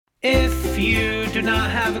If you do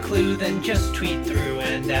not have a clue, then just tweet through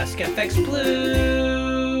and ask FX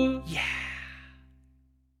Blue. Yeah.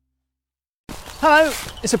 Hello,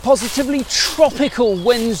 it's a positively tropical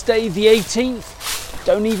Wednesday the 18th.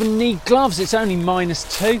 Don't even need gloves, it's only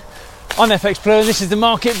 -2. I'm FX Blue and this is the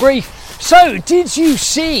market brief. So, did you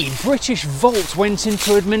see British Volt went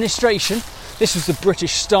into administration? This was the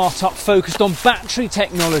British startup focused on battery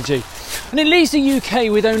technology. And it leaves the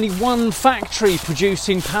UK with only one factory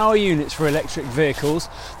producing power units for electric vehicles.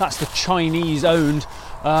 That's the Chinese-owned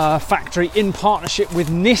factory in partnership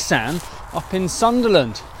with Nissan up in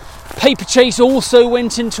Sunderland. Paperchase also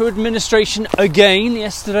went into administration again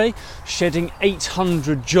yesterday, shedding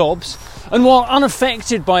 800 jobs. And while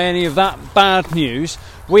unaffected by any of that bad news,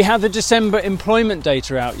 we had the December employment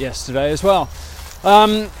data out yesterday as well.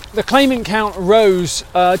 The claimant count rose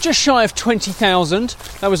just shy of 20,000.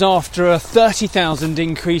 That was after a 30,000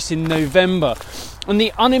 increase in November. And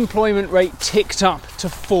the unemployment rate ticked up to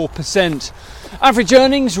 4%. Average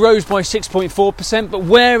earnings rose by 6.4%, but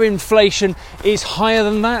where inflation is higher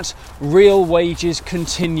than that, real wages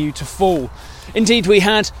continue to fall. Indeed, we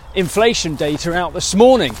had inflation data out this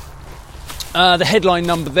morning. The headline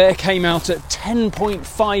number there came out at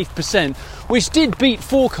 10.5%, which did beat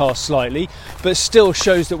forecast slightly, but still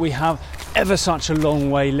shows that we have ever such a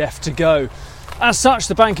long way left to go. As such,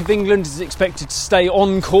 the Bank of England is expected to stay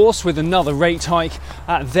on course with another rate hike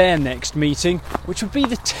at their next meeting, which would be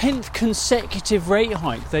the 10th consecutive rate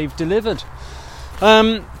hike they've delivered.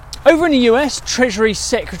 Over in the US, Treasury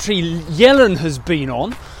Secretary Yellen has been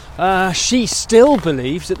on. She still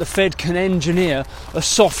believes that the Fed can engineer a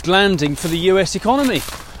soft landing for the US economy.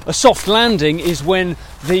 A soft landing is when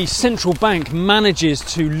the central bank manages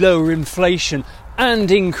to lower inflation and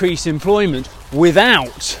increase employment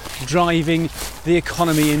without driving the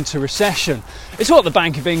economy into recession. It's what the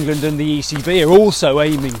Bank of England and the ECB are also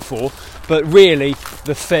aiming for, but really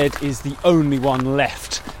the Fed is the only one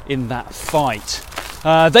left in that fight.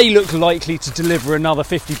 They look likely to deliver another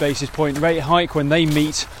 50 basis point rate hike when they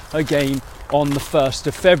meet again on the 1st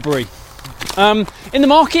of February. In the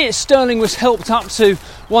market, sterling was helped up to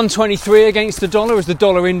 123 against the dollar as the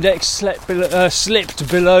dollar index slipped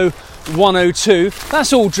below 102.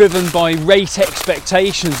 That's all driven by rate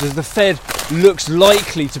expectations as the Fed looks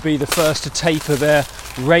likely to be the first to taper their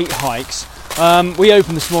rate hikes. We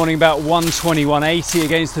opened this morning about 121.80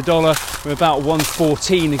 against the dollar. We're about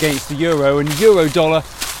 114 against the euro, and euro dollar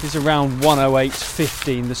is around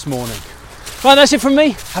 108.15 this morning. Right, that's it from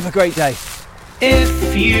me. Have a great day.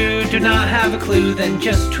 If you do not have a clue, then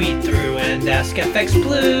just tweet through and ask FX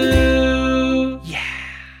Blue.